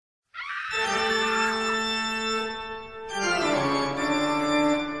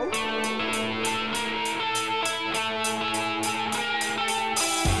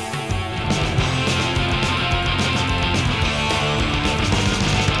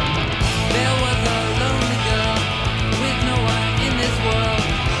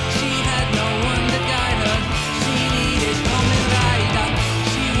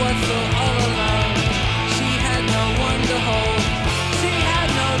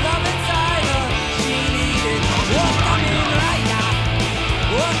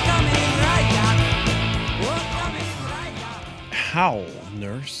Howl,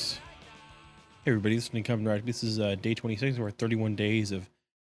 nurse. Hey everybody, this is Nick Coming Right. This is day 26. We're at 31 days of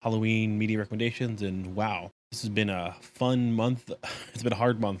Halloween media recommendations, and wow, this has been a fun month. It's been a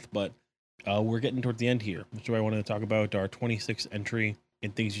hard month, but we're getting towards the end here. So I wanted to talk about our 26th entry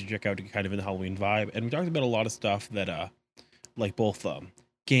and things you should check out to get kind of in the Halloween vibe. And we talked about a lot of stuff that like both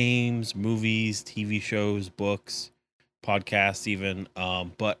games, movies, TV shows, books, podcasts even.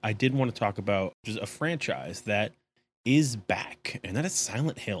 But I did want to talk about just a franchise that is back, and that is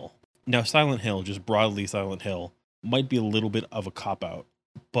Silent Hill. Now, Silent Hill, just broadly Silent Hill, might be a little bit of a cop out,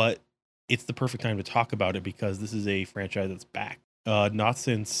 but it's the perfect time to talk about it because this is a franchise that's back. Not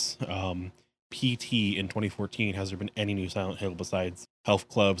since PT in 2014 has there been any new Silent Hill besides health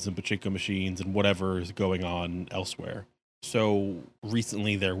clubs and pachinko machines and whatever is going on elsewhere. So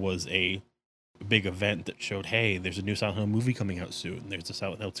recently there was a big event that showed, hey, there's a new Silent Hill movie coming out soon. There's a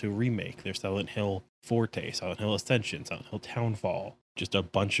Silent Hill 2 remake. There's Silent Hill Forte, Silent Hill Ascension, Silent Hill Townfall. Just a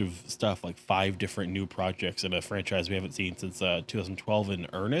bunch of stuff, like 5 different new projects in a franchise we haven't seen since 2012 in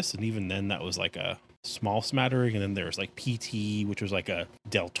earnest. And even then, that was like a small smattering. And then there's like PT, which was like a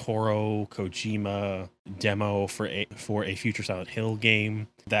Del Toro Kojima demo for a future Silent Hill game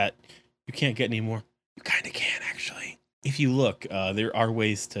that you can't get anymore. You kind of can, actually. If you look, there are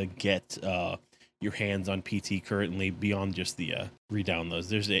ways to get your hands on PT currently beyond just the re-downloads.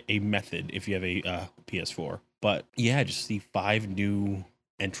 There's a method if you have a PS4. But yeah, just see 5 new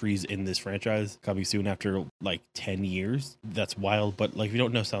entries in this franchise coming soon after like 10 years. That's wild. But like, if you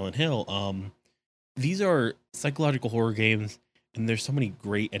don't know Silent Hill, these are psychological horror games, and there's so many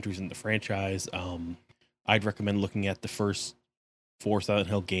great entries in the franchise. I'd recommend looking at the first 4 Silent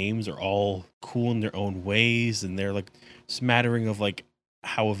Hill games. Are all cool in their own ways, and they're like smattering of like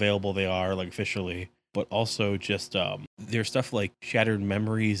how available they are, like officially, but also just there's stuff like Shattered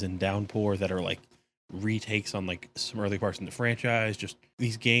Memories and Downpour that are like retakes on like some early parts in the franchise. Just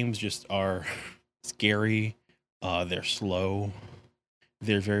these games just are scary. They're slow.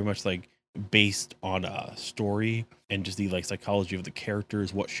 They're very much like based on a story and just the like psychology of the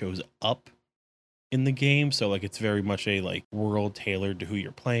characters, what shows up in the game. So like it's very much a like world tailored to who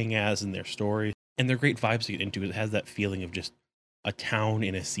you're playing as and their story. And they're great vibes to get into. It has that feeling of just a town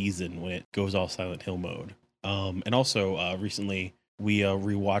in a season when it goes all Silent Hill mode. And also recently we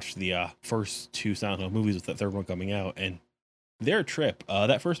rewatched the first 2 Silent Hill movies with that third one coming out, and they're a trip.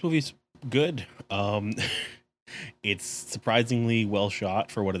 That first movie's good. It's surprisingly well shot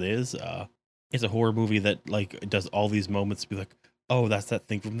for what it is. It's a horror movie that like does all these moments to be like, oh, that's that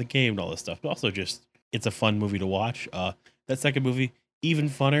thing from the game and all this stuff. But also just it's a fun movie to watch. That second movie, even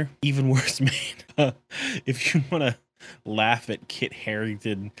funner, even worse made. If you want to laugh at Kit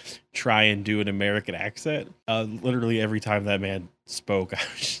Harington try and do an American accent, literally every time that man spoke, I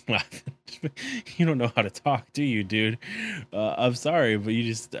was just laughing. You don't know how to talk, do you, dude? I'm sorry, but you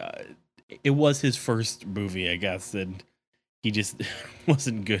just it was his first movie, I guess, and he just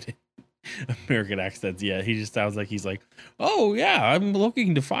wasn't good at American accents yet. He just sounds like he's like, oh yeah, I'm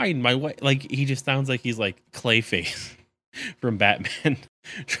looking to find my way. Like he just sounds like he's like Clayface from Batman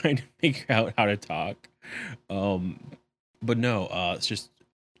trying to figure out how to talk. But no, it's just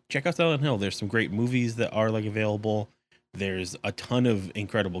check out Silent Hill. There's some great movies that are like available. There's a ton of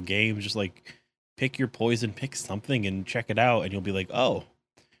incredible games. Just like pick your poison, pick something and check it out, and you'll be like, oh,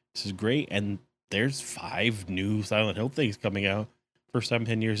 this is great. And there's 5 new Silent Hill things coming out. First time in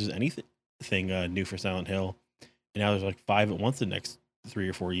 10 years is anything new for Silent Hill. And now there's like 5 at once the next 3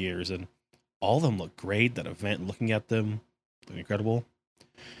 or 4 years, and all of them look great. That event, looking at them, look incredible.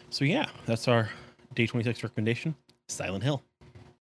 So yeah, that's our day 26 recommendation, Silent Hill.